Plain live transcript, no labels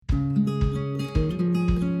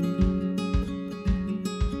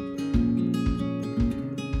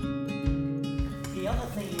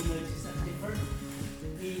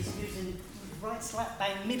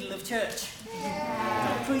Church.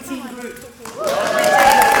 Our pre-teen group.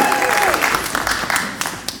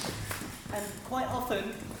 And quite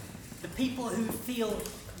often, the people who feel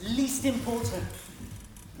least important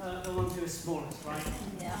are the ones who are smallest, right?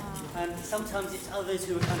 Yeah. And sometimes it's others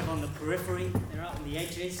who are kind of on the periphery, they're out on the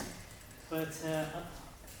edges. But I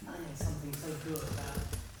think something so good about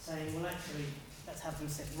saying, well, actually, let's have them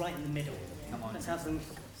sit right in the middle. Let's have them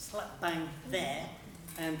slap bang there,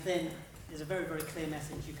 and then there's a very, very clear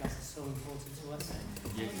message. You guys are so important to us,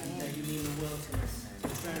 and you mean the world to us. We're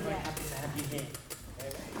very, very happy to have you here.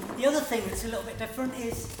 The other thing that's a little bit different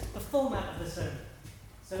is the format of the sermon.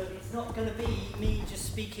 So it's not going to be me just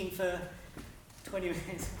speaking for 20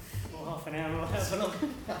 minutes or half an hour or however long.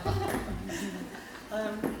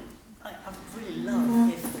 I would really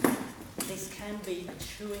love if this can be a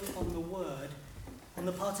chewing on the word on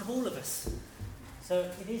the part of all of us. So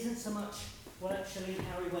it isn't so much, well, actually,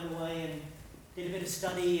 Harry went away and did a bit of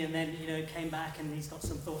study and then, came back and he's got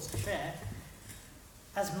some thoughts to share,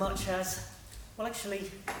 as much as, well,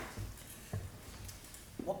 actually,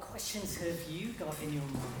 what questions have you got in your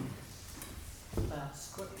mind about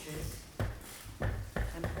scriptures,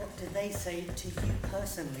 and what do they say to you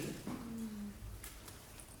personally?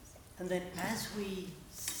 And then as we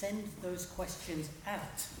send those questions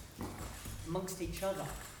out amongst each other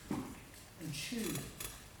and chew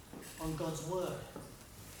on God's word,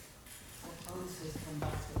 what answers come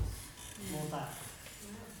back to us? More back.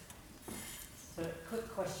 So, quick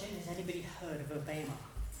question, has anybody heard of a bema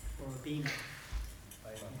or a bema?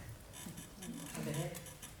 Over here?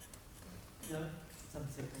 No?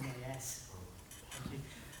 Something, yes. Thank you.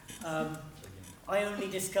 I only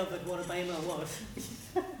discovered what a bema was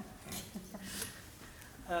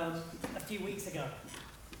a few weeks ago.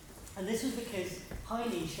 And this was because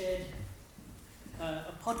Heine shared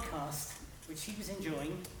a podcast which he was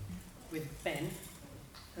enjoying with Ben,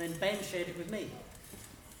 and then Ben shared it with me.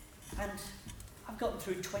 And I've gotten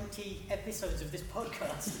through 20 episodes of this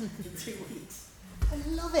podcast in 2 weeks. I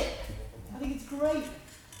love it. I think it's great.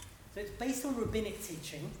 So it's based on rabbinic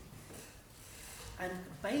teaching, and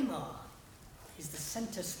bema is the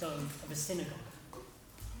center stone of a synagogue.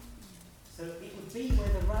 So it would be where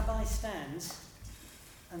the rabbi stands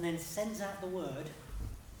and then sends out the word,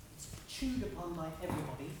 it's chewed upon by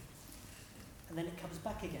everybody, and then it comes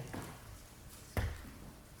back again.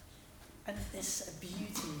 And there's a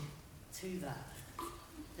beauty to that.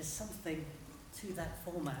 There's something to that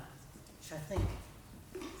format which I think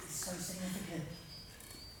is so significant.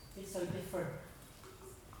 It's so different.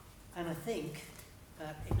 And I think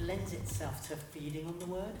that it lends itself to feeding on the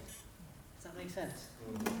word. Does that make sense?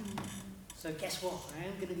 So guess what? I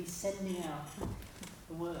am going to be sending out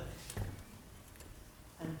the word.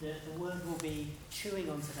 And the word we'll be chewing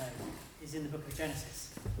on today is in the book of Genesis.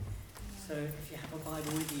 So if you have a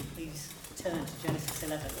Bible with you, please turn to Genesis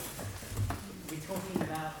 11. We're talking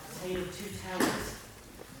about the tale of two towers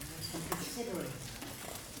and considering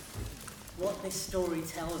what this story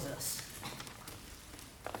tells us.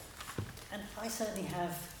 And I certainly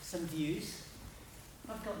have some views.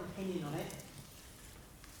 I've got an opinion on it.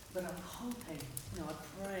 But I'm hoping, I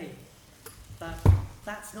pray that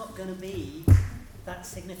that's not going to be that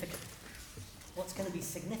significant. What's going to be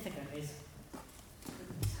significant is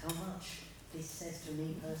how much this says to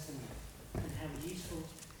me personally and how useful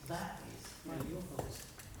that is, your thoughts,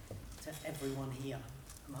 to everyone here.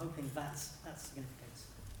 I'm hoping that's significant.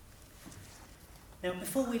 Now,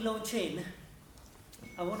 before we launch in,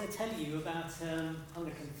 I want to tell you about, I'm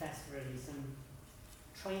going to confess really, some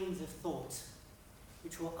trains of thought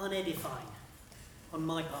which were unedifying on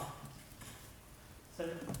my part. So,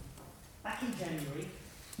 back in January,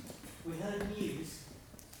 we heard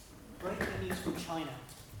breaking news from China.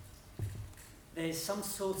 There's some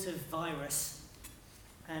sort of virus,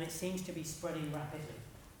 and it seems to be spreading rapidly.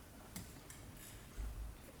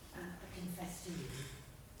 And I confess to you,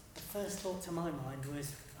 the first thought to my mind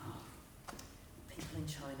was, people in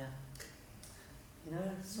China,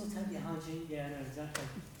 sort out your hygiene. Yeah, I know, exactly.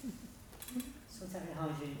 Sort out your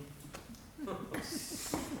hygiene. No,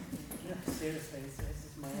 seriously, this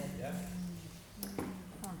is my head. Yeah.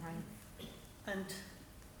 And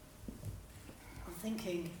I'm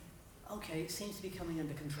thinking, okay, it seems to be coming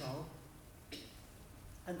under control.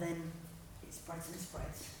 And then it spreads and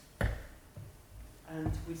spreads.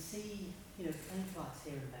 And we see, plane flights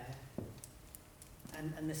here and there.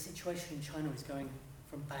 And the situation in China is going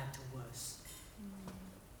from bad to worse.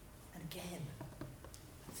 And again,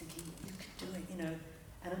 I'm thinking, you could do it,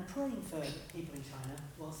 And I'm praying for people in China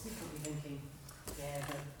while secretly thinking, yeah,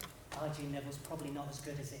 the hygiene level's probably not as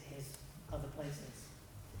good as it is other places.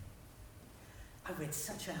 I read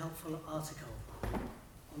such a helpful article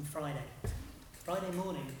on Friday. Friday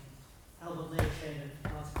morning, Albert Mayer shared an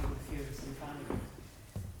article with a few of us in the family group,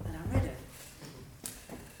 and I read it.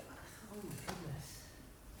 Oh my goodness.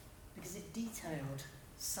 Because it detailed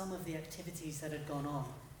some of the activities that had gone on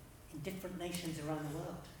in different nations around the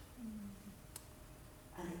world.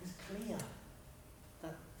 And it was clear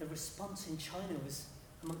that the response in China was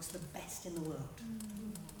amongst the best in the world.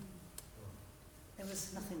 There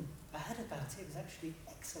was nothing bad about it, it was actually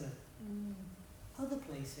excellent. Other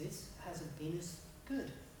places hasn't been as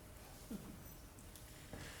good.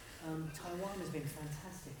 Taiwan has been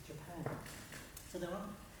fantastic, Japan. So there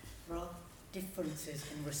are differences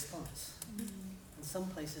in response. And some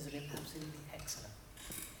places have been absolutely excellent.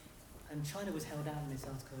 And China was held out in this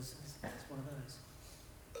article as one of those.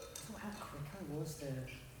 I thought how quick I was to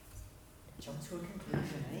jump to a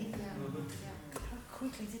conclusion, eh? How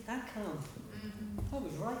quickly did that come? I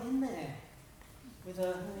was right in there with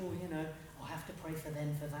I'll have to pray for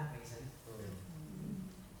them for that reason.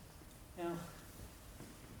 Now,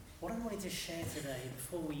 what I wanted to share today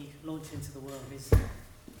before we launch into the world is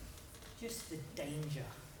just the danger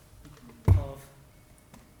of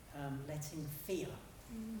letting fear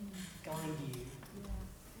guide you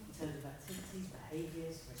in terms of activities,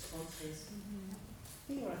 behaviours, responses.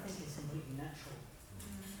 Fear, I think, is completely natural,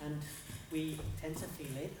 and we tend to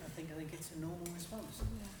feel it. I think it's a normal response.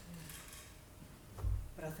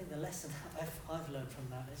 But I think the lesson I've learned from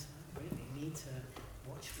that is I really need to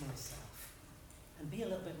watch myself and be a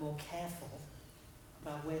little bit more careful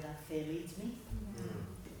about where that fear leads me.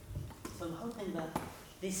 So I'm hoping that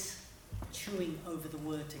this chewing over the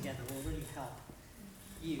word together will really help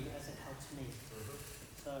you as it helps me.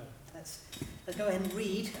 So let's go ahead and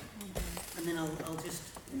read, and then I'll just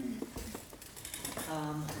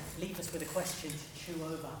leave us with a question to chew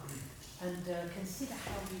over, and consider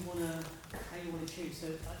how you want to choose. So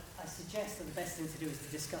I suggest that the best thing to do is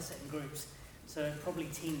to discuss it in groups. So probably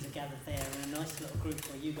teams are gathered there in a nice little group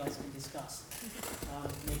where you guys can discuss.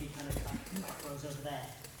 Maybe kind of cut rows over there,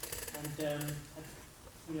 and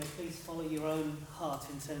please follow your own heart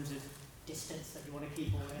in terms of distance that you want to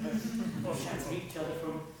keep, or shout at each other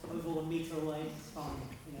from over 1 metre away. It's fine,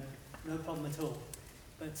 no problem at all.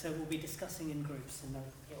 But we'll be discussing in groups, and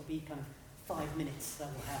it'll be kind of 5 minutes that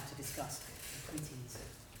we'll have to discuss. Meetings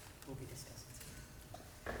we'll be discussing,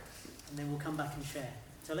 and then we'll come back and share.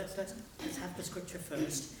 So let's have the scripture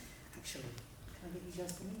first. Actually, can I get you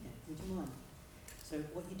guys to read it? Would you mind? So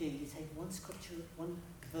what you do, you take one scripture, one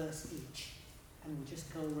verse each, and we'll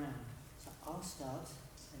just go around. So I'll start,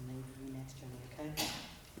 and then you next, Johnny, okay?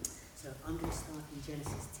 So I'm going to start in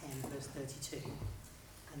Genesis 10, verse 32.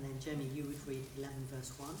 And then, Jamie, you would read 11,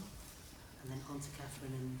 verse 1. And then on to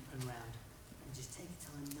Catherine and round. And just take your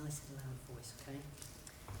time, nice and loud voice, okay?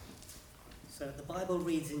 So the Bible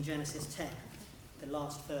reads in Genesis 10, the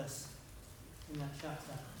last verse in that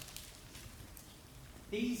chapter.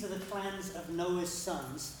 These are the clans of Noah's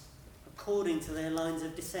sons, according to their lines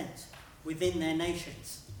of descent, within their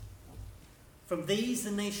nations. From these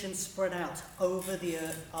the nations spread out over the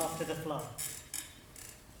earth after the flood.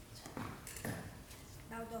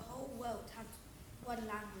 Now the whole world had one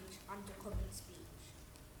language and a common speech.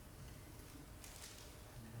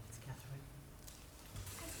 And then it's Catherine.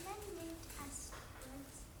 As men moved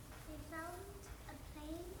eastwards, they found a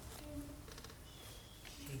plain in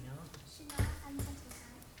Shinar and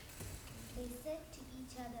Bethlehem. They said to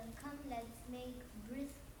each other, "Come, let's make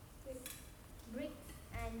bricks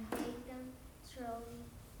and bake them thoroughly."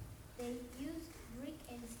 They used brick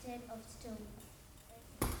instead of stone,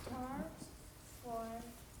 tar for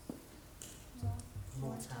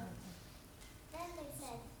mortar. Then they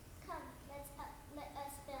said, "Come, let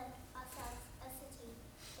us build ourselves a city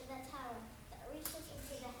with a tower that reaches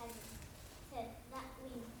into the heavens, so that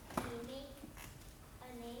we may make a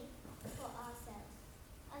name for ourselves.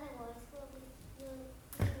 Otherwise, we will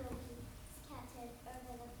be scattered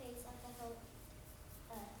over the face of the whole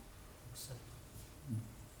earth." Awesome.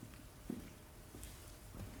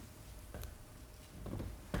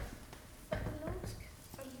 The Lord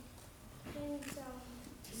came down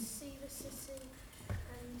to see the city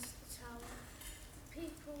and the tower.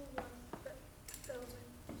 People were building.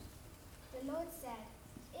 The Lord said,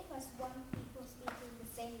 "If as one people speaking the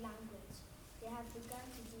same language, they have begun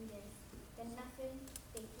to do this, then nothing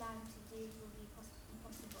they plan to do will be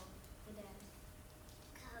impossible for them.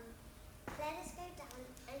 Come, let us go down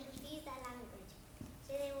and confuse their language,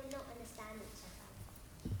 so they will not understand each other."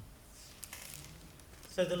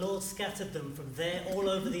 So the Lord scattered them from there all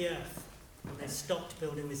over the earth, and they stopped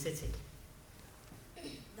building the city.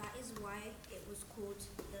 That is why it was called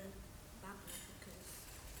the Babel, because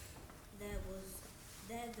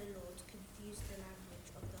there the Lord confused the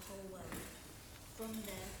language of from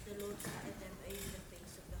there, the Lord scattered them over the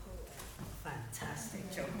face of the whole earth. Fantastic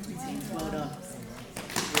job, preteens. Well done.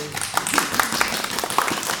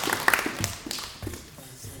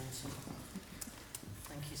 That's awesome.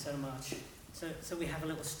 Thank you so much. So we have a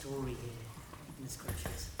little story here in the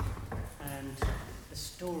scriptures. And the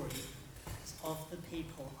story is of the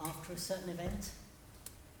people after a certain event.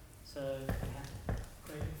 So we have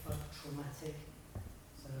great traumatic,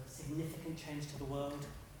 sort of significant change to the world.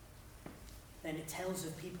 Then it tells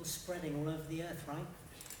of people spreading all over the earth, right?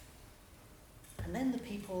 And then the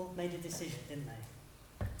people made a decision, didn't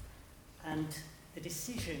they? And the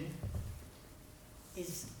decision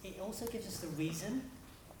it also gives us the reason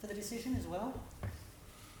for the decision as well.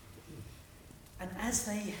 And as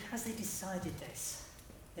they decided this,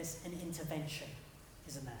 there's an intervention,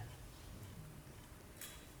 isn't there?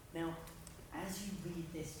 Now, as you read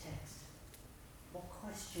this text, what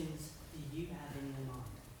questions do you have in your mind?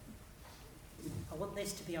 I want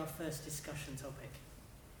this to be our first discussion topic.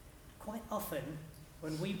 Quite often,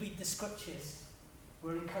 when we read the scriptures,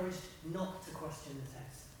 we're encouraged not to question the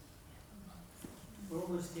text. We're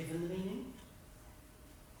almost given the meaning.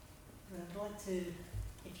 And I'd like to,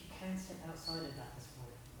 if you can, step outside of that this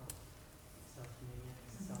morning.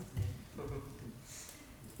 This afternoon.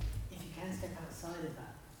 If you can step outside of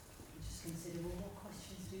that, and just consider, well, what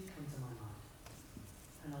questions do come to my mind?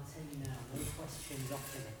 And I'll tell you now, no questions off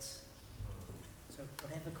limits. So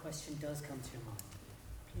whatever question does come to your mind,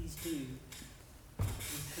 please do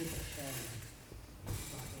consider sharing it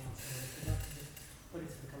right now. So we'd like to just put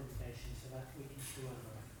it to the congregation so that we can chew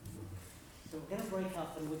over it. So we're going to break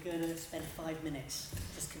up and we're going to spend 5 minutes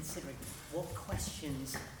just considering what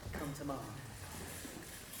questions come to mind.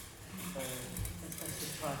 So let's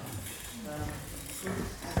just try that.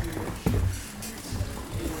 As you wish.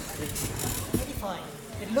 Really fine.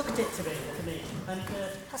 It looked it to me, and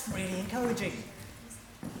that's really encouraging.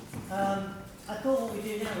 I thought what we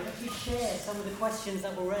do now is actually share some of the questions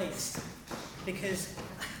that were raised, because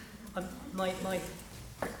my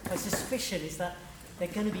suspicion is that they're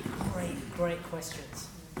going to be great questions.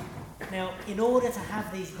 Now, in order to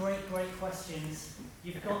have these great questions,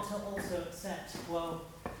 you've got to also accept, well,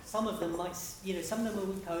 some of them might, some of them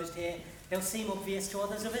will be posed here. They'll seem obvious to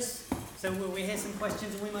others of us. So we hear some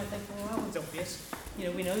questions and we might think, well, that one's obvious.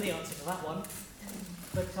 We know the answer to that one.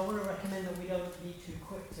 But I want to recommend that we don't be too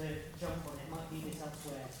quick to jump on it. It might lead us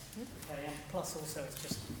elsewhere. Okay, and plus also it's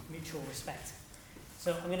just mutual respect.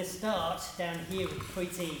 So I'm going to start down here with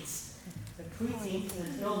preteens. The preteens,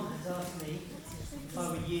 and John has asked me if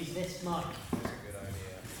I would use this mic. That's a good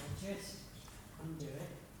idea. I'll just undo it.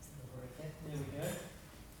 There we go.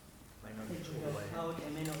 May not reach all the way. Oh, okay,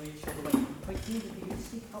 may not reach all the way. Preteens, if you could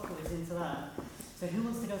speak upwards into that. So who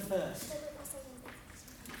wants to go first?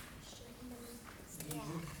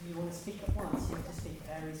 You want to speak at once? You have to speak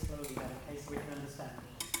very slowly then, in case we can understand.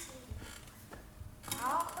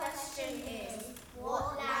 Our question is,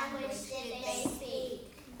 what language did they speak?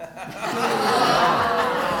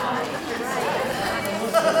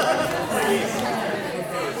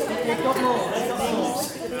 They've got more. We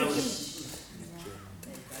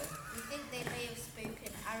think they may have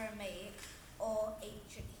spoken Aramaic or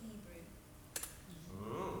ancient Hebrew.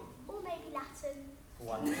 Or maybe Latin.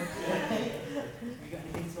 One. You got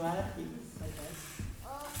anything to add? Okay.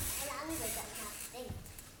 Or a language that can't think.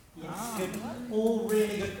 Yes, good. All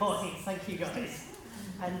really good points. Thank you, guys.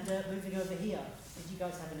 And moving over here, did you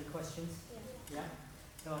guys have any questions? Yeah.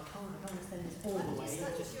 So I can't understand this all the way.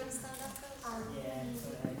 Just, do you want to stand up first? yeah.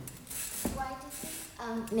 Why did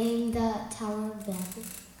you name the Tower of Babel?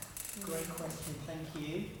 Great question. Thank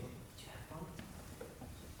you. Do you have one?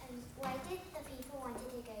 Why did the people wanted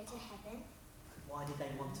to go to heaven? Why did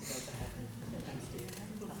they want to go to heaven? Thank you.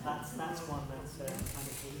 That's one that's kind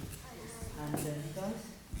of key. And you guys?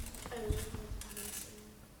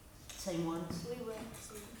 Same ones? We were.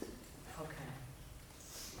 Okay.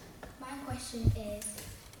 My question is,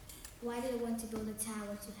 why do they want to build a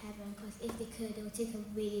tower to heaven? Because if they could, it would take a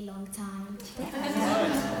really long time.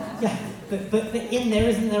 Yeah, but in there,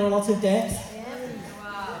 isn't there a lot of depth?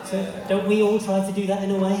 Wow. So don't we all try to do that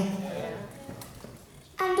in a way?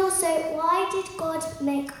 And also, why did God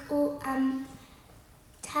make all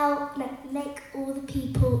make all the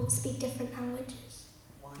people speak different languages?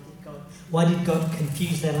 Why did God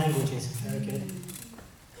confuse their languages? Very good.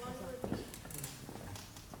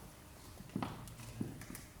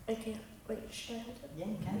 Okay, wait, should I hold it? Yeah,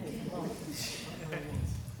 you can do it. Well,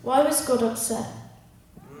 Why was God upset?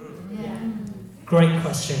 great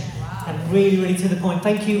question. And really, really to the point.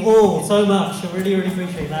 Thank you all so much. I really, really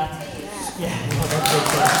appreciate that. Yeah, well, that's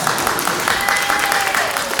good.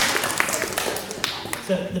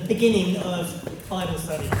 So the beginning of Bible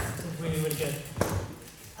study is really, really good.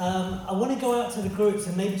 I want to go out to the groups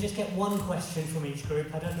and maybe just get one question from each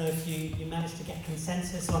group. I don't know if you managed to get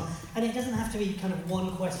consensus on, and it doesn't have to be kind of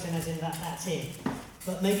one question as in that's it.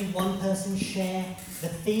 But maybe one person share the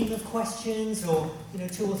theme of questions, or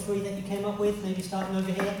 2 or 3 that you came up with. Maybe starting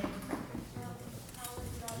over here. How was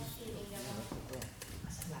God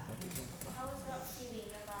feeling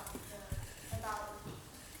about them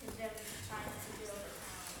trying to build a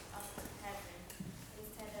town up in heaven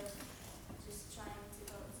instead of just trying to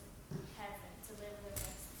go to heaven to live the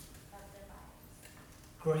rest of their lives?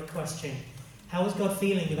 Great question. How was God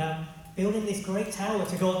feeling about building this great tower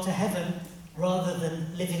to go up to heaven rather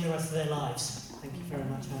than living the rest of their lives? Thank you very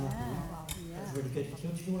much, Anna. That's really good. Do you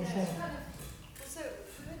want to share? So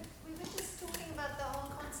we were just talking about the whole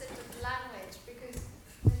concept of language, because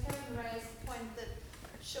Kevin raised the point that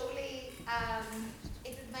surely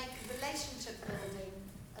it would make relationship building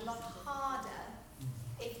a lot harder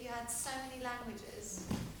if you had so many languages,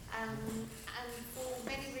 and for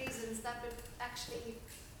many reasons that would actually,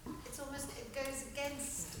 it goes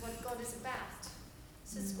against what God is about.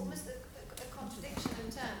 So it's almost a contradiction in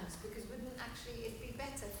terms, because wouldn't actually it be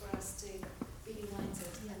better for us to be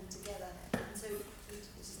united and together? And so it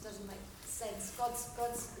just doesn't make sense. God's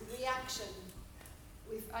reaction,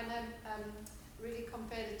 I know really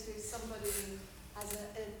compared it to somebody who has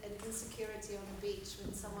an insecurity on the beach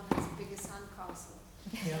when someone has a bigger sandcastle.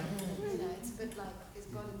 Yeah. It's a bit like, is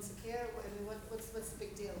God insecure? I mean, what's the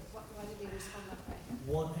big deal? Why did he respond that way?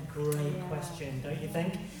 What a great question, don't you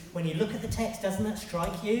think? When you look at the text, doesn't that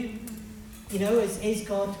strike you? Is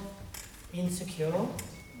God insecure?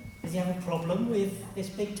 Does he have a problem with this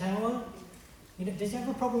big tower? Does he have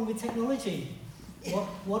a problem with technology?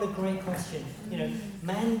 What a great question.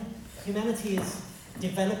 Humanity is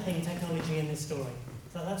developing technology in this story.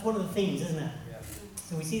 So that's one of the themes, isn't it? Yeah.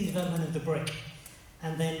 So we see the development of the brick,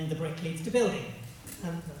 and then the brick leads to building,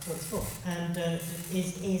 and that's what it's for. And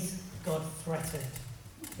is God threatened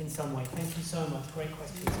in some way? Thank you so much. Great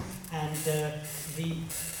questions. And the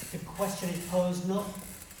question is posed not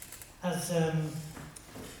as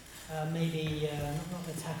maybe not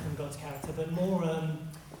an attack on God's character, but more.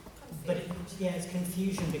 It's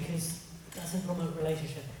confusion, because it doesn't promote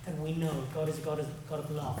relationship, and we know God is a God of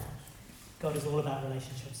love. God is all about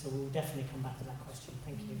relationships, so we'll definitely come back to that question.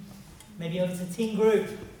 Thank you. Maybe over to teen group,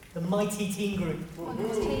 the mighty teen group. My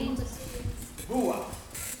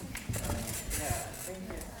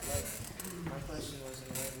question was in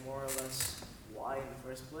a way more or less why in the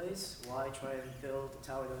first place? Why try and build a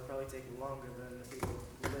tower that would probably take longer than the people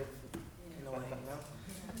who live in a way,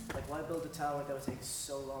 Like, why build a tower that would take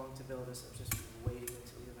so long to build instead of just waiting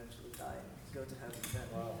until you eventually die and go to heaven then?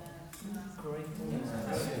 Wow. Great.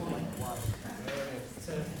 Why?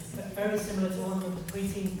 So very similar to one that the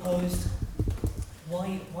preteen posed.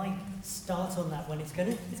 Why start on that when it's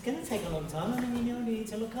gonna take a long time? I mean, you only need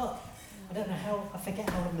to look up. I forget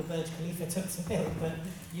how long the Burj Khalifa took to build, but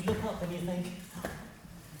you look up and you think,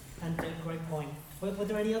 and great point. Were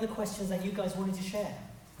there any other questions that you guys wanted to share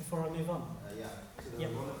before I move on? So there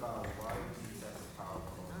was one about why would you test the power of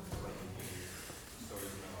when you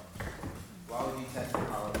stories now? Why would you test the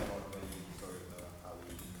power of God when you stories how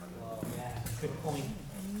you kind of... Yeah, good point.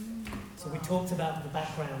 So we talked about the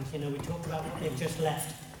background, we talked about what they've just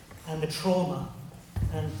left, and the trauma,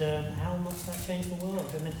 and how much that changed the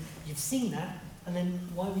world. And then you've seen that, and then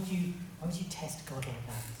why would you test God like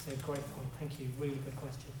that? So great point. Thank you. Really good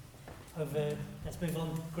question. Let's move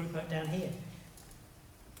on. Group back down here.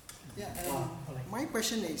 My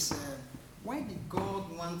question is, why did God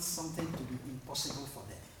want something to be impossible for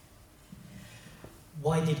them?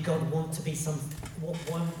 Why did God want to be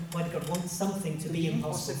why did God want something to be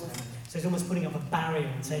impossible? So he's almost putting up a barrier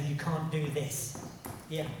and saying you can't do this.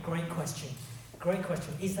 Yeah, great question. Great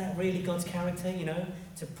question. Is that really God's character,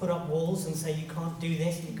 to put up walls and say you can't do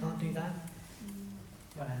this and you can't do that?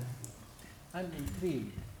 Go ahead. I'm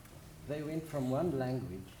intrigued. They went from one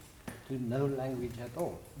language to no language at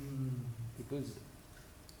all. Because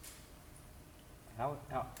how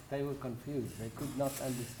they were confused. They could not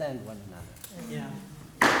understand one another. Yeah.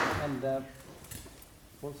 And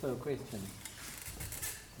also a question.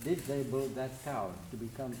 Did they build that tower to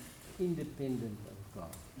become independent of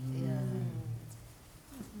God? And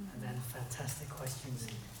then fantastic questions.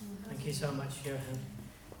 Thank you so much, Johan.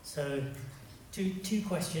 So, two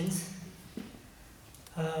questions.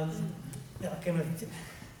 I'm going to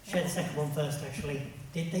share the second one first, actually.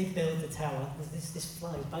 Did they build the tower? This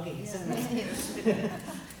fly is bugging us, isn't it?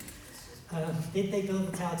 Did they build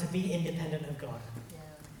the tower to be independent of God?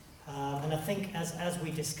 And I think as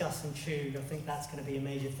we discuss and chew, I think that's going to be a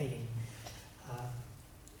major theme.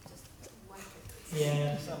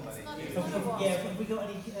 Yeah. Somebody. Have we got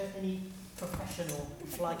any professional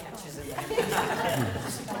fly catchers in there?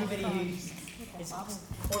 Anybody who is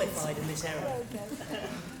qualified in this area?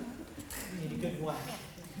 You need a good whack.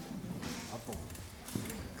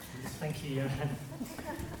 Thank you, Johan.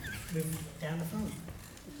 Move down the front.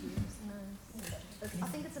 I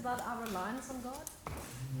think it's about our reliance on God.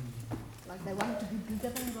 Like they want to be bigger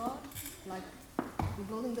than God. Like we're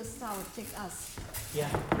building this tower, check us. Yeah.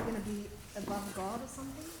 We're going to be above God or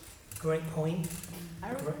something. Great point.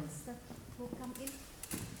 Arrogance that will come in I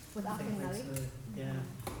without think them that's knowing. yeah.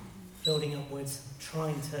 Building upwards,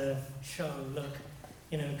 trying to show, look,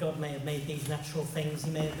 you know, God may have made these natural things,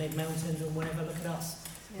 He may have made mountains or whatever, look at us.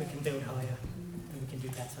 We can build higher and we can do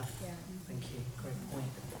better. Yeah. Thank you. Great point.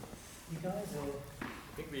 You guys or?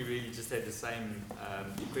 I think we really just had the same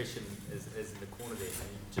question as in the corner there. And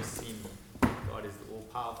you've just seen God is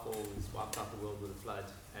all-powerful, He's wiped out the world with a flood,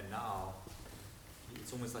 and now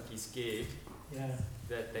it's almost like He's scared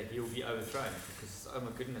that He'll be overthrown. Because, oh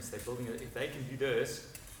my goodness, they're building it. If they can do this,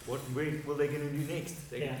 what will they going to do next?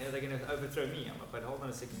 They're going to overthrow me. I'm like, but hold on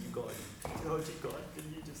a second, you God. Oh, you God, can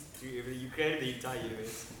you just do everything? You created the entire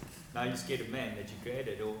universe. Now you're scared of man that you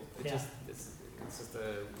created, or it's just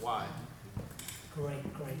a why. Great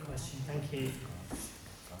question. Thank you.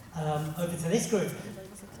 Over to this group. It's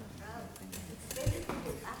very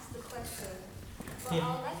difficult to ask the question, but Yeah.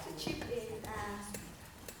 I'd like to chip in.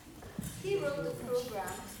 He wrote the program.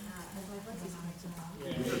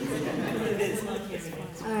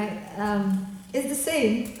 Alright, it's the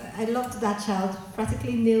same. I loved that child,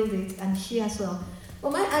 practically nailed it, and she as well.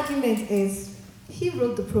 But my argument is, he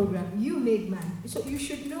wrote the program, you made man. So you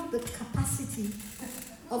should know the capacity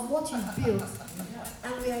of what you built.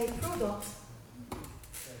 And we are a product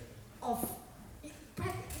of,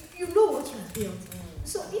 you know what you built.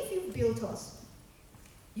 So if you built us,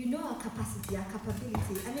 you know our capacity, our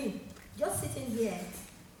capability. I mean, just sitting here,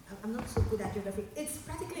 I'm not so good at geography. It's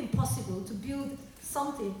practically impossible to build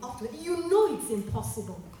something up to it. You know it's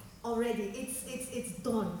impossible already. It's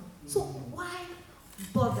done. So why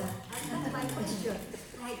bother? And that's my question.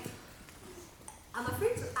 Like, I'm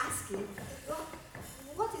afraid to ask it.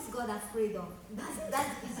 What is God afraid of? That's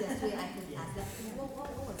the easiest way I can ask that. What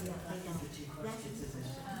was He afraid of? That's the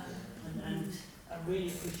question. And I really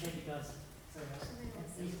appreciate you guys.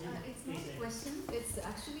 It's not a question, it's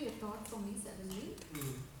actually a thought for me suddenly.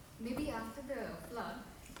 Maybe after the flood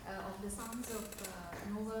of the sons of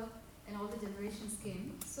Noah and all the generations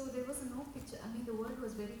came, so there was no picture. I mean, the world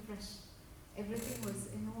was very fresh. Everything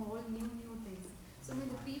was, all new things. So when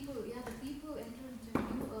the people enter into a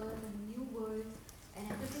new earth and a new world, and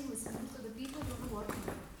everything was new, so the people don't know what to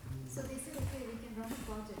do. So they said, okay, we can run a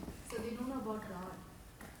project. So they don't know about God.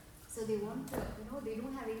 So they want to, they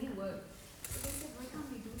don't have any word. So they said, why can't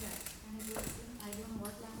we do that? And it was I don't know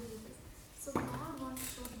what language it is. So God wanted to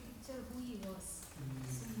show the picture of who He was.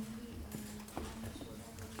 So maybe I want to show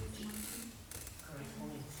that on this mountain. Great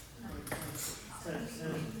point.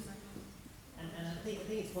 And I think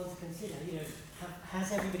it's one to consider,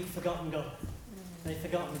 has everybody forgotten God? They've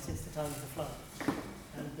forgotten since the time of the flood.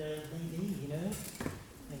 And maybe,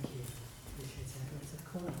 thank you. Appreciate it. Go to the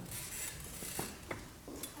corner.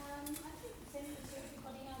 I think it's similar to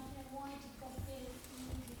everybody else. Why did God feel He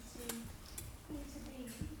needed to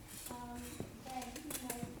intervene? Then,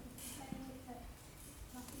 saying that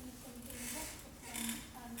nothing is going to be left of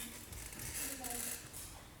them.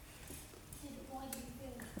 Why do you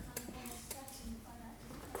feel kind of almost threatened by that?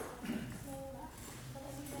 Smaller. But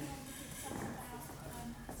then we went on to discuss about,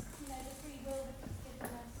 the free will that He's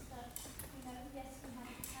given us. That, yes, we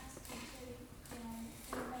have capacity to,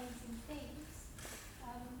 do amazing things.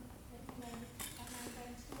 That, I'm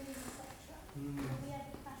going to move, etc. But we have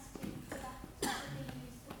the capacity for that to be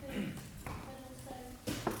used for good, but also,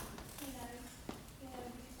 we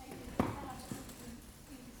take the power to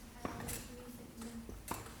use power to use it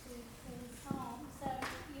to cause harm. So,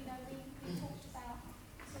 we talked about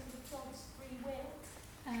sort of God's free will,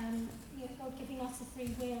 God giving us a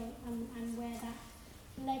free will and where that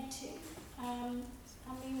led to. And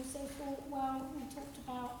we also thought, we talked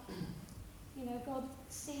about God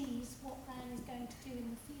sees what man is going to do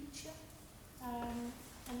in the future,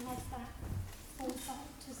 and has that foresight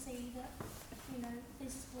to see that,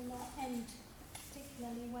 this will not end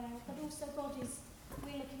particularly well. But also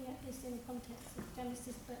we're looking at this in the context of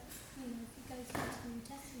Genesis, but, if you go through the New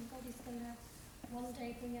Testament, God is going to one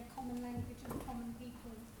day bring a common language and common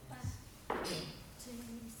people back to Him. So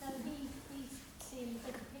He's seeing the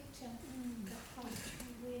bigger picture that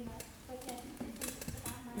we're not. But yeah, I think it's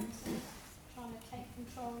about man trying to take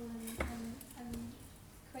control and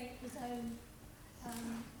create his own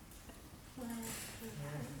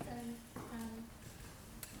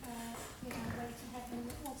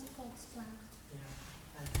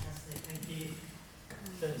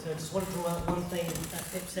I just want to draw out one thing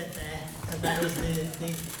that Pip said there, and that is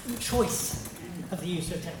the choice of the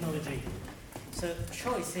use of technology. So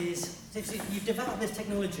choice is, if you've developed this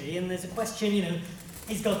technology and there's a question,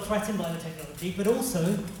 is God threatened by the technology? But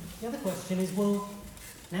also, the other question is, well,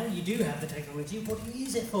 now you do have the technology, what do you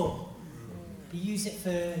use it for? Do you use it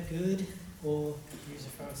for good or do you use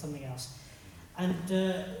it for something else? And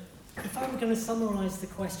if I were going to summarise the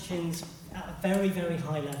questions at a very, very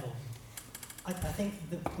high level, I think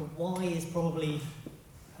the why is probably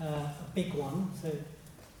a big one. So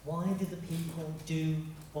why did the people do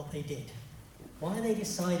what they did? Why are they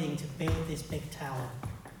deciding to build this big tower?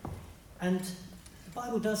 And the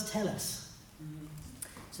Bible does tell us.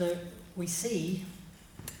 So we see,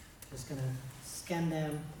 just going to scan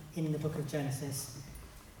down in the book of Genesis,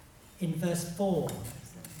 in verse 4.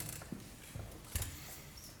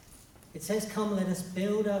 It says, "Come, let us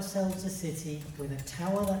build ourselves a city with a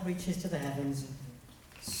tower that reaches to the heavens,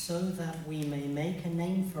 so that we may make a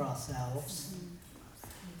name for ourselves.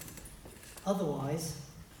 Otherwise,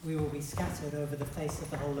 we will be scattered over the face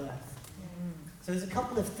of the whole earth." So there's a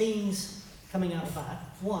couple of themes coming out of that.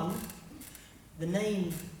 One, the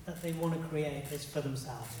name that they want to create is for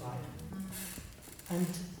themselves, right? And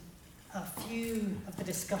a few of the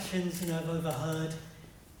discussions, I've overheard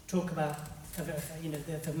talk about,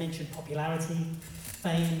 they've mentioned popularity,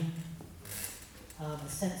 fame, a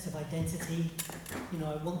sense of identity.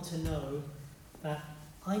 I want to know that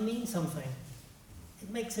I mean something. It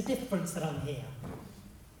makes a difference that I'm here,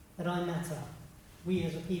 that I matter. We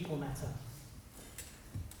as a people matter.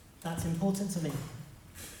 That's important to me.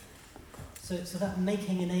 So that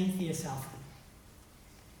making a name for yourself.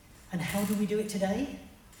 And how do we do it today?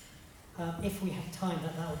 If we have time,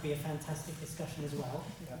 that would be a fantastic discussion as well.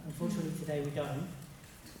 Yeah. Unfortunately, today we don't.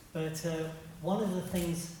 But one of the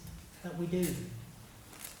things that we do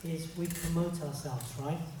is we promote ourselves,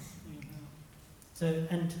 right? So,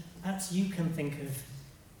 and perhaps you can think of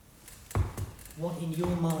what in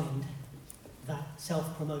your mind that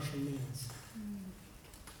self-promotion means.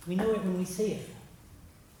 We know it when we see it.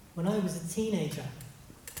 When I was a teenager,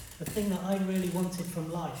 the thing that I really wanted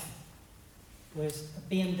from life was a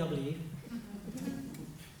BMW,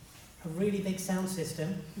 a really big sound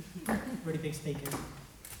system, really big speakers,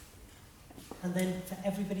 and then for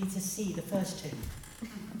everybody to see the first two.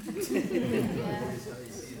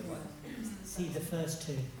 See the first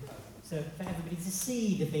two. So for everybody to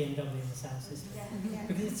see the BMW and the sound system.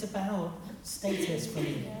 Because it's about status for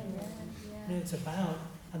me. It's about,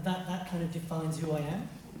 and that kind of defines who I am.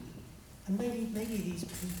 And maybe these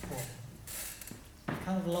people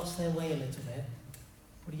kind of lost their way a little bit.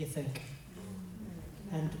 What do you think?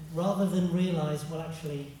 And rather than realise, well,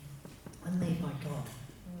 actually, I'm made by God.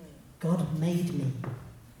 God made me.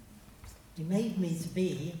 He made me to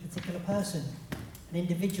be a particular person, an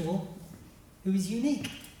individual who is unique.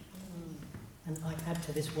 And I add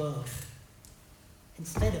to this world.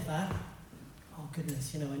 Instead of that, oh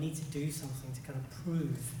goodness, I need to do something to kind of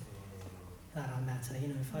prove that I matter.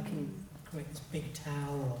 If I can create this big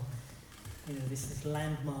tower or, this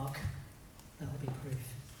landmark, that'll be proof.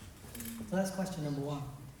 So that's question number one.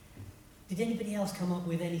 Did anybody else come up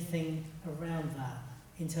with anything around that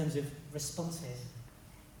in terms of responses?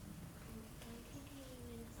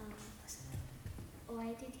 Why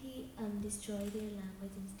did he destroy their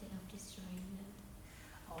language instead of destroying them?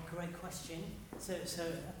 Oh, great question. So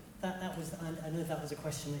that was, I know that was a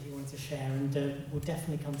question that you wanted to share, and we'll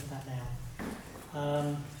definitely come to that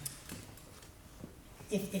now.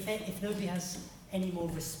 If nobody has any more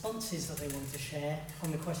responses that they want to share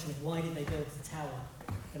on the question of why did they build the tower,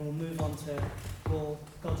 then we'll move on to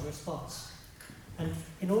God's response. And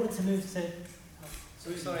in order to move to...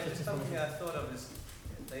 Sorry, just something I thought of is,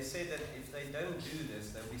 they say that if they don't do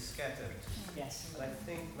this, they'll be scattered. Yes. And I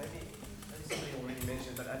think maybe somebody already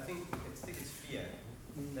mentioned, but I think it's fear.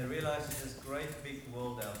 They realize there's this great big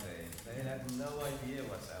world out there. They have no idea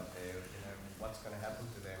what's out there, what's going to happen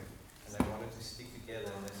to them, and they wanted to stick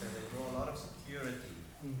together. And they say they draw a lot of security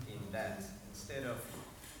in that instead of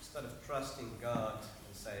trusting God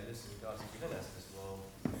and say, listen, God's given us this world,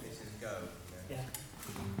 let's just go. Yeah.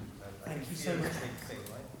 Thank you so much. Thing,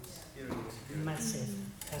 right? Massive.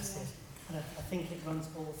 And I think it runs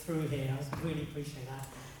all through here. I really appreciate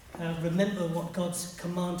that. Remember what God's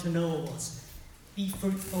command to Noah was. Be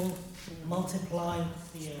fruitful, multiply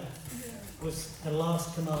the earth, was the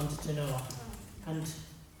last command to Noah. And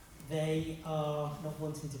they are not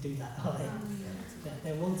wanting to do that, are they?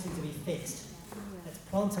 They're wanting to be fixed. Let's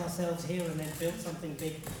plant ourselves here and then build something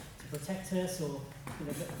big to protect us, or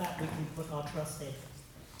that we can put our trust in.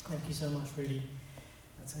 Thank you so much, really.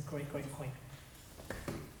 That's a great point.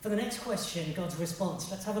 For the next question, God's response,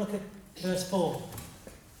 let's have a look at verse 4.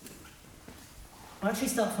 I'll actually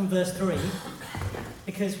start from verse 3,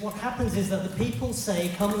 because what happens is that the people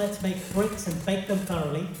say, come, let's make bricks and bake them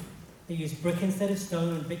thoroughly. They use brick instead of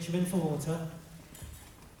stone and bitumen for water.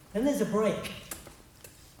 Then there's a break,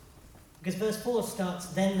 because verse 4 starts,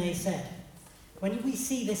 then they said. When we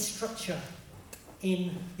see this structure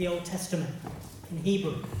in the Old Testament, in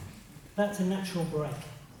Hebrew, that's a natural break.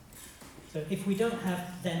 So if we don't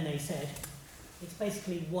have then they said, it's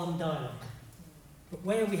basically one dialogue. But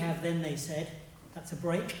where we have then they said, that's a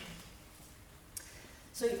break.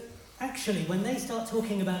 So actually, when they start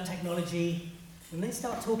talking about technology, when they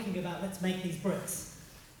start talking about let's make these bricks,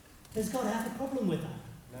 does God have a problem with that?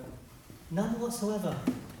 No. None whatsoever.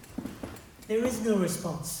 There is no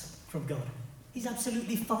response from God. He's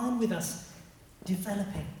absolutely fine with us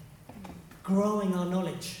developing, growing our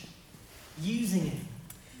knowledge, using it,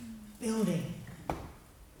 building,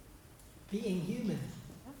 being human.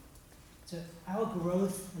 So our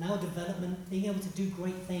growth and our development, being able to do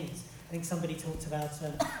great things. I think somebody talked about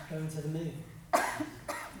going to the moon.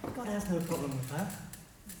 God has no problem with that.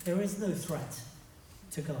 There is no threat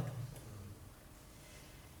to God.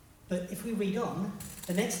 But if we read on,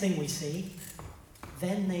 the next thing we see,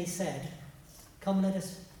 then they said, come let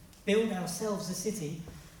us build ourselves a city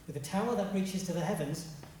with a tower that reaches to the heavens,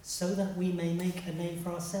 so that we may make a name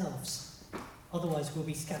for ourselves. Otherwise we'll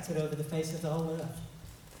be scattered over the face of the whole earth.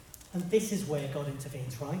 And this is where God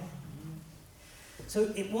intervenes, right?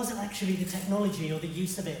 So it wasn't actually the technology or the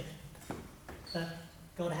use of it that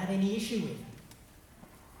God had any issue with.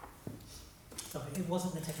 Sorry, it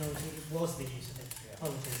wasn't the technology, it was the use of it.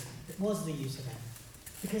 Apologies. It was the use of it.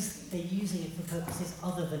 Because they're using it for purposes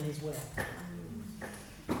other than his will.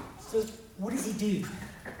 So what does he do?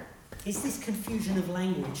 Is this confusion of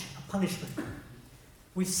language a punishment?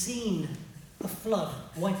 We've seen a flood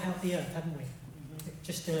wipe out the earth, haven't we?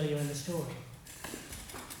 Just earlier in the story.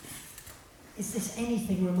 Is this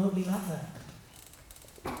anything remotely like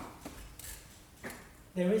that?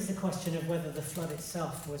 There is the question of whether the flood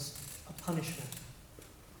itself was a punishment.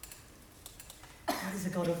 God is a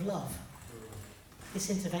God of love. This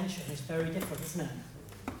intervention is very different, isn't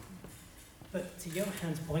it? But to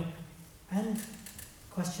Johan's point, and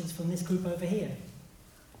questions from this group over here,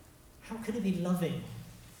 how can it be loving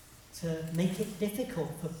to make it difficult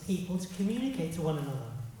for people to communicate to one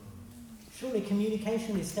another? Surely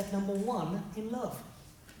communication is step number 1 in love.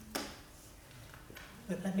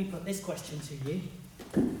 But let me put this question to you.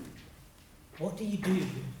 What do you do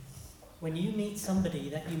when you meet somebody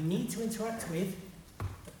that you need to interact with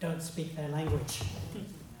but don't speak their language?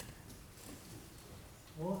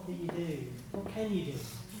 What do you do? What can you do?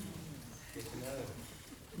 Get to know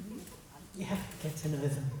them. Yeah, get to know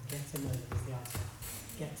them. Get to know them is the answer.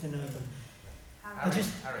 Get to know them.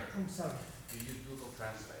 Harry, I'm sorry. do you use Google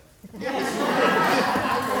Translate? Yes.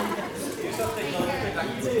 You something like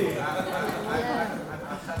you do. I've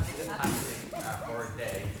had this taxi for a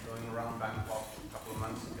day going around Bangkok a couple of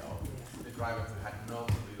months ago. The driver who had no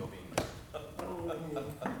clue of English.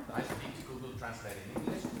 I speak to Google Translate in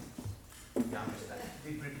English. You understand?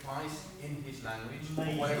 It replies in his language,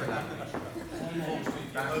 Amazing. whatever language. He talks to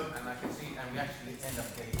it back, and I can see, and we actually end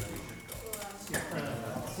up getting where we should go.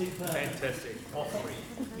 Super. Fantastic. All three.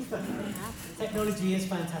 Technology is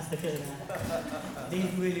fantastic, isn't it? It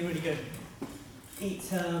is really, really good.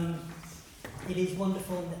 It is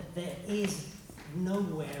wonderful that there is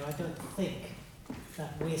nowhere, I don't think,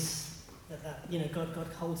 that God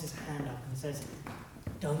holds his hand up and says,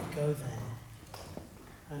 don't go there.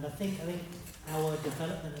 And I think our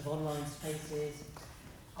development of online spaces,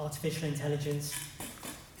 artificial intelligence,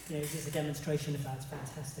 is just a demonstration of that. It's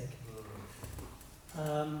fantastic.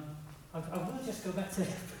 I want to just go back to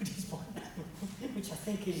Rudy's point, which I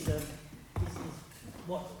think is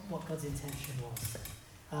what God's intention was.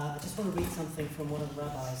 I just want to read something from one of the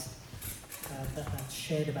rabbis that's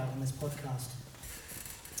shared about on this podcast.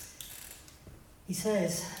 He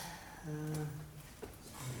says,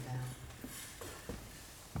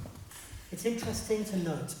 it's interesting to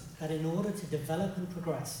note that in order to develop and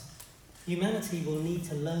progress, humanity will need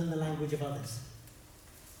to learn the language of others.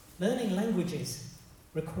 Learning languages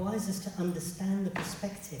requires us to understand the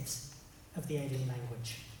perspectives of the alien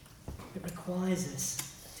language. It requires us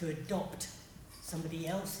to adopt somebody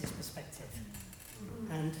else's perspective.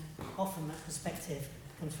 And often that perspective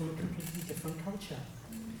comes from a completely different culture.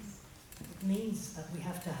 It means that we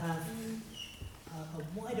have to have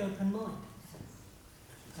a wide open mind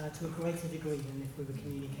to a greater degree than if we were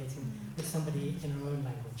communicating with somebody in our own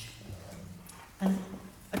language. And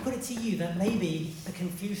I put it to you that maybe the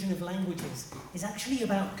confusion of languages is actually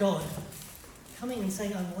about God coming and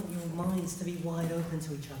saying, I want your minds to be wide open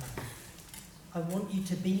to each other. I want you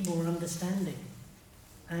to be more understanding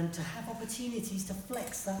and to have opportunities to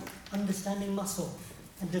flex that understanding muscle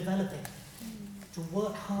and develop it, to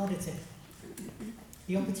work hard at it.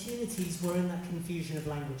 The opportunities were in that confusion of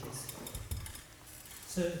languages.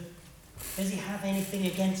 So, does he have anything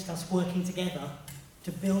against us working together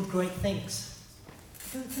to build great things?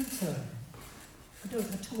 I don't think so. I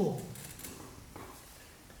don't at all.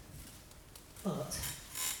 But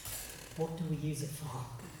what do we use it for?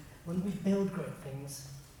 When we build great things,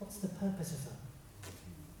 what's the purpose of them?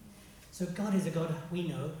 So God is a God, we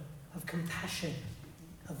know, of compassion,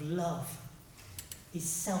 of love. He's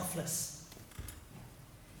selfless.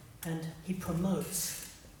 And he promotes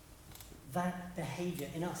that behavior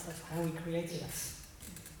in us. That's how he created us.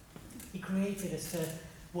 He created us to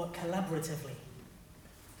work collaboratively,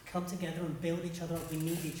 to come together and build each other up. We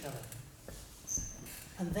need each other.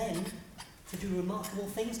 And then to do remarkable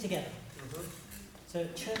things together. So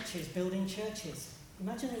churches, building churches.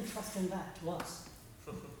 Imagine entrusting that to us.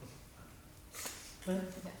 But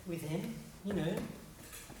with him, you know.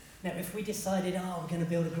 Now if we decided, we're going to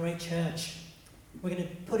build a great church, we're going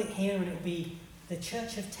to put it here and it'll be the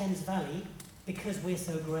Church of Thames Valley because we're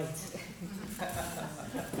so great.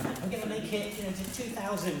 We're going to make it, to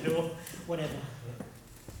 2,000 or whatever.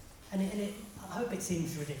 And I hope it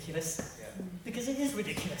seems ridiculous, because it is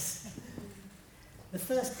ridiculous. The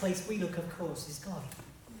first place we look, of course, is God.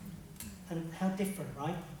 And how different,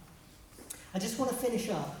 right? I just want to finish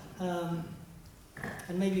up, and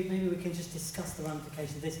maybe we can just discuss the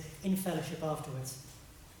ramifications of this in fellowship afterwards.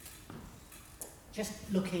 Just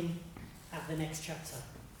looking at the next chapter.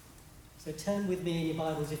 So turn with me in your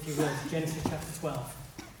Bibles, if you will, to Genesis chapter 12.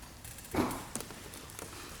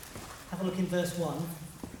 Have a look in verse 1.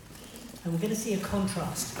 And we're going to see a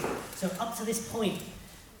contrast. So up to this point,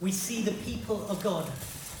 we see the people of God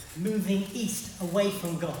moving east, away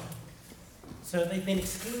from God. So they've been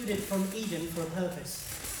excluded from Eden for a purpose.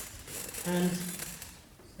 And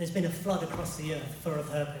there's been a flood across the earth for a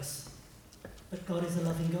purpose. But God is a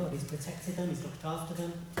loving God. He's protected them, he's looked after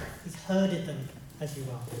them, he's herded them, as you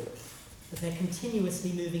will. But they're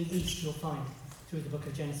continuously moving east, you'll find, through the book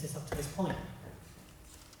of Genesis up to this point.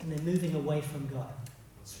 And they're moving away from God,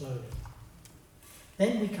 slowly.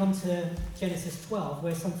 Then we come to Genesis 12,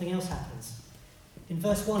 where something else happens. In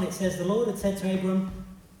verse 1 it says, the Lord had said to Abram,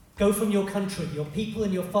 go from your country, your people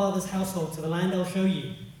and your father's household to the land I'll show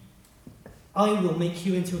you. I will make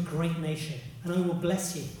you into a great nation, and I will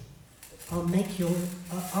bless you. I will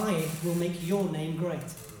make your name great,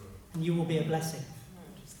 and you will be a blessing.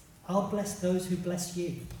 I'll bless those who bless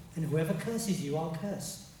you, and whoever curses you, I'll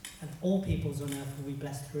curse, and all peoples on earth will be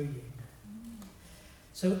blessed through you.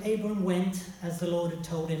 So Abram went as the Lord had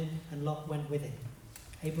told him, and Lot went with him.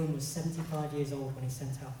 Abram was 75 years old when he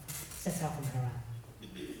set out from Haran.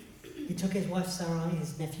 He took his wife Sarai,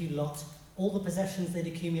 his nephew Lot, all the possessions they'd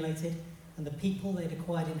accumulated, and the people they'd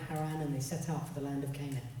acquired in Haran, and they set out for the land of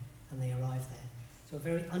Canaan, and they arrived there. So a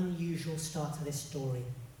very unusual start to this story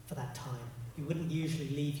for that time. You wouldn't usually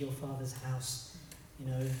leave your father's house.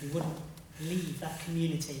 You wouldn't leave that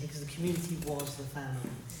community, because the community was the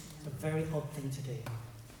family. It's a very odd thing to do.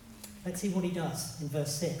 Let's see what he does in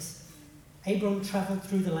verse 6. Abram travelled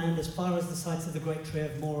through the land as far as the sites of the great tree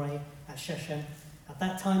of Moreh at Shechem. At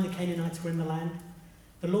that time the Canaanites were in the land.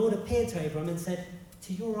 The Lord appeared to Abram and said,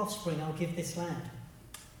 to your offspring I'll give this land.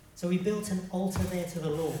 So he built an altar there to the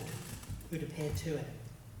Lord, who'd appeared to him.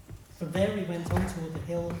 From there he went on toward the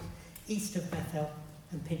hill east of Bethel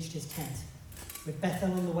and pitched his tent, with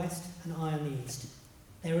Bethel on the west and Ai on the east.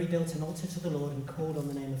 There he built an altar to the Lord and called on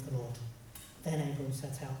the name of the Lord. Then Abram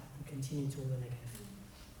set out and continued toward the Negev.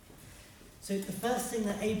 So the first thing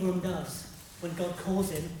that Abram does when God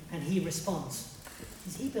calls him and he responds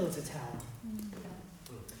is he builds a tower.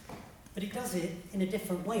 But he does it in a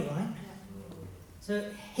different way, right? So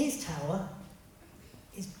his tower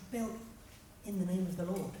is built in the name of the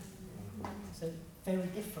Lord. So very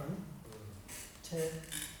different to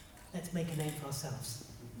let's make a name for ourselves.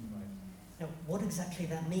 Now, what exactly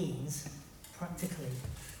that means, practically,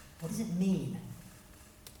 what does it mean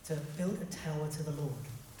to build a tower to the Lord?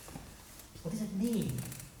 What does it mean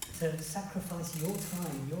to sacrifice your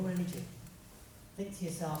time, your energy? Think to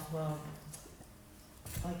yourself, well,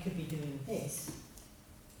 I could be doing this,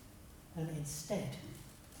 and instead,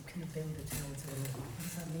 I'm going to build a tower to the Lord. What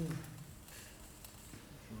does that mean?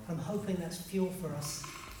 I'm hoping that's fuel for us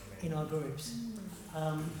in our groups.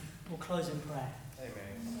 We'll close in prayer.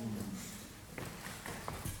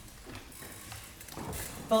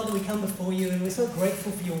 Father, we come before you and we're so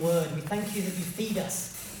grateful for your word. We thank you that you feed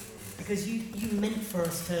us because you meant for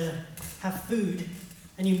us to have food,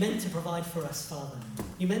 and you meant to provide for us, Father.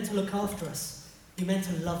 You meant to look after us. You meant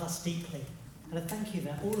to love us deeply. And I thank you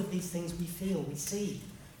that all of these things we feel, we see.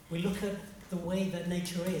 We look at the way that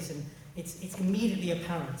nature is, and it's immediately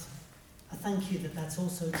apparent. I thank you that that's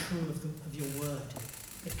also true of your word.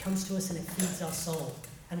 It comes to us and it feeds our soul,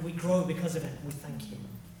 and we grow because of it, and we thank you.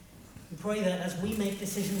 We pray that as we make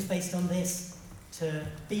decisions based on this, to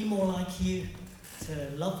be more like you,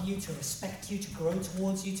 to love you, to respect you, to grow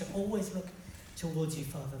towards you, to always look towards you,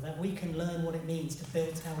 Father, that we can learn what it means to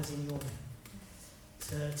build towers in your name.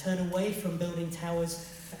 To turn away from building towers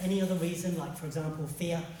for any other reason, like, for example,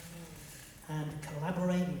 fear, and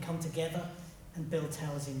collaborate and come together and build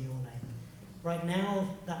towers in your name. Right now,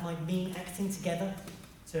 that might mean acting together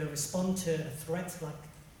to respond to a threat like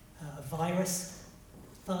a virus,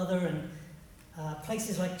 Father, and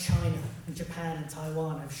places like China and Japan and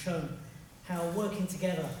Taiwan have shown how working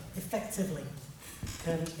together effectively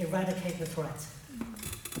can eradicate the threat.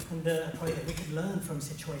 And I pray that we can learn from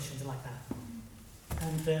situations like that.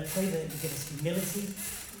 And pray that you give us humility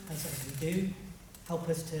as we do. Help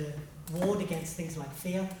us to ward against things like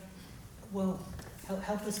fear. Well,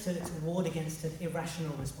 help us to ward against an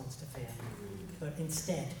irrational response to fear. But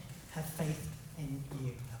instead, have faith in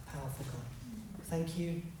you, a powerful God. Thank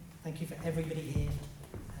you. Thank you for everybody here.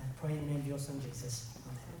 And pray in the name of your Son, Jesus.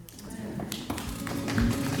 Amen.